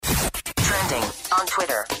Trending on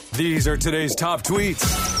Twitter. These are today's top tweets.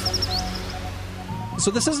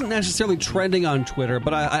 So this isn't necessarily trending on Twitter,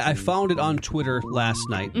 but I found it on Twitter last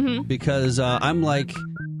night because I'm like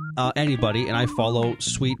anybody, and I follow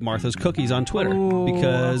Sweet Martha's Cookies on Twitter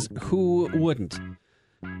because who wouldn't?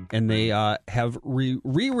 And they have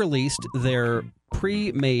re-released their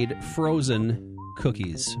pre-made frozen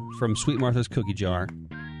cookies from Sweet Martha's Cookie Jar.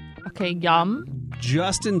 Okay, yum.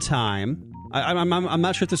 Just in time. I'm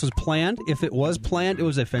not sure if this was planned. If it was planned, it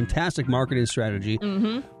was a fantastic marketing strategy.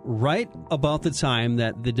 Right about the time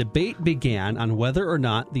that the debate began on whether or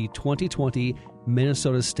not the 2020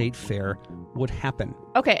 Minnesota State Fair would happen.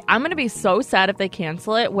 Okay, I'm going to be so sad if they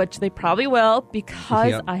cancel it, which they probably will,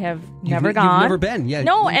 because I have never gone. You've never been, yeah.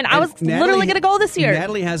 No, and I was literally going to go this year.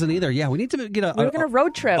 Natalie hasn't either. Yeah, we need to get we're going to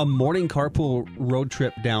road trip. A morning carpool road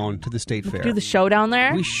trip down to the State Fair. Do the show down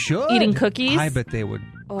there? We should. Eating cookies? I bet they would.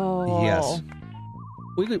 Oh. Yes.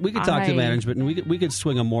 We could talk to management, and we could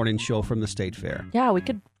swing a morning show from the State Fair. Yeah, we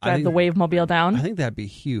could drive the Wave Mobile down. I think that'd be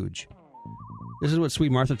huge. This is what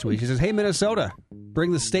Sweet Martha tweets. She says, "Hey, Minnesota,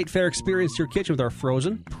 bring the State Fair experience to your kitchen with our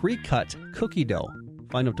frozen, pre-cut cookie dough.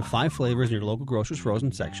 Find up to 5 flavors in your local grocer's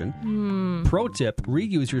frozen section. Pro tip,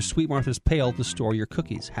 reuse your Sweet Martha's pail to store your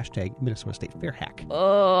cookies. Hashtag Minnesota State Fair hack."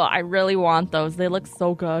 Oh, I really want those. They look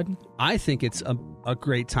so good. I think it's a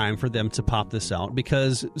great time for them to pop this out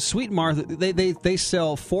because Sweet Martha, they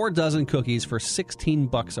sell 4 dozen cookies for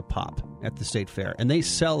 $16 a pop at the State Fair, and they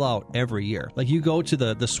sell out every year. Like, you go to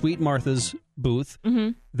the Sweet Martha's booth,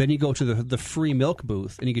 then you go to the free milk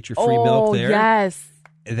booth, and you get your free milk there. Oh, yes.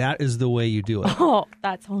 That is the way you do it. Oh,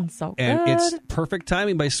 that sounds so good. And it's perfect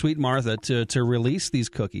timing by Sweet Martha to release these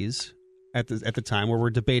cookies at the time where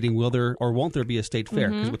we're debating will there or won't there be a state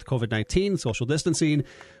fair, because with COVID-19, social distancing,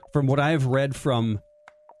 from what I've read from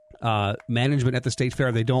management at the state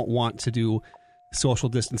fair, they don't want to do social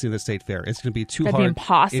distancing at the state fair. It's going to be too hard. That'd be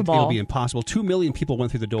impossible. It'll be impossible. 2 million people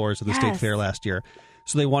went through the doors of the state fair last year.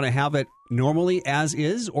 So they want to have it normally as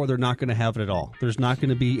is, or they're not going to have it at all. There's not going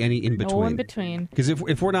to be any in between. No in between. Because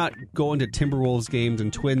if we're not going to Timberwolves games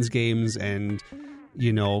and Twins games and,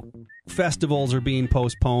 you know, festivals are being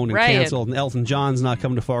postponed and canceled and Elton John's not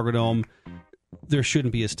coming to Fargo Dome, there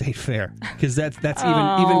shouldn't be a state fair. Because that's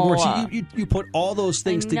even worse. You put all those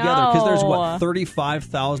things together, because there's,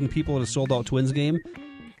 35,000 people at a sold-out Twins game?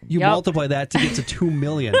 You multiply that to get to 2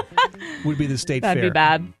 million would be the state fair. That'd be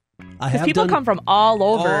bad. Because people come from all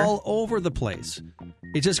over. All over the place.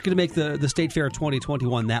 It's just going to make the State Fair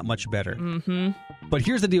 2021 that much better. But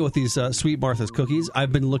here's the deal with these Sweet Martha's cookies.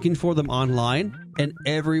 I've been looking for them online, and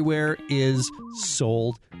everywhere is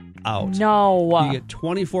sold out. No. You get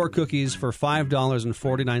 24 cookies for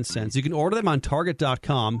 $5.49. You can order them on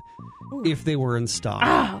Target.com if they were in stock.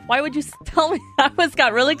 Why would you tell me? I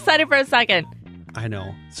got really excited for a second. I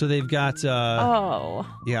know. So they've got...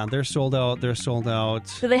 Yeah, they're sold out. They're sold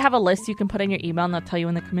out. Do they have a list you can put in your email and they'll tell you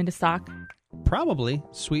when they come into stock? Probably.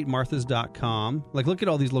 Sweetmarthas.com. Like, look at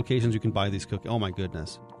all these locations you can buy these cookies. Oh, my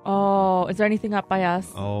goodness. Oh, is there anything up by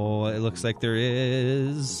us? Oh, it looks like there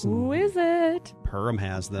is. Who is it? Perham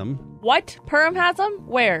has them. What? Perham has them?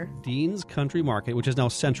 Where? Dean's Country Market, which is now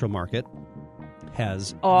Central Market,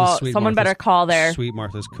 has the Sweet someone Martha's, better call there. Sweet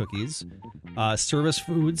Martha's cookies. Service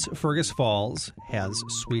Foods Fergus Falls has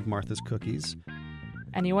Sweet Martha's cookies.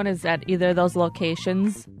 Anyone is at either of those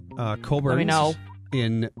locations? Coburn's Let me know.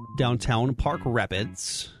 In downtown Park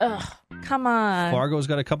Rapids. Ugh, come on. Fargo's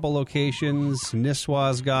got a couple locations.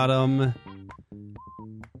 Nisswa's got them.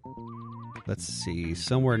 Let's see.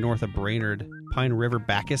 Somewhere north of Brainerd, Pine River,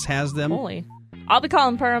 Bacchus has them. Holy. I'll be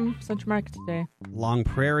calling Perham Central Market today. Long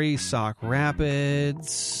Prairie, Sauk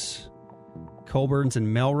Rapids, Coburn's,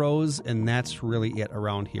 and Melrose, and that's really it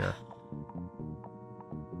around here.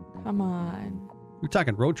 Come on. We were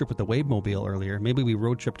talking road trip with the Wave Mobile earlier. Maybe we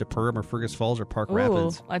road trip to Perham or Fergus Falls or Park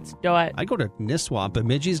Rapids. Let's do it. I'd go to Nisswa.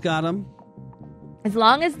 Bemidji's got them. As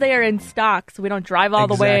long as they are in stock, so we don't drive all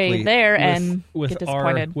the way there and get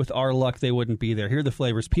disappointed. With our luck, they wouldn't be there. Here are the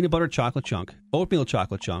flavors: peanut butter chocolate chunk, oatmeal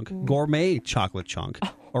chocolate chunk, gourmet chocolate chunk,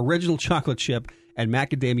 original chocolate chip, and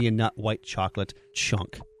macadamia nut white chocolate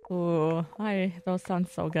chunk. Ooh, those sound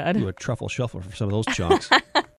so good. Do a truffle shuffle for some of those chunks.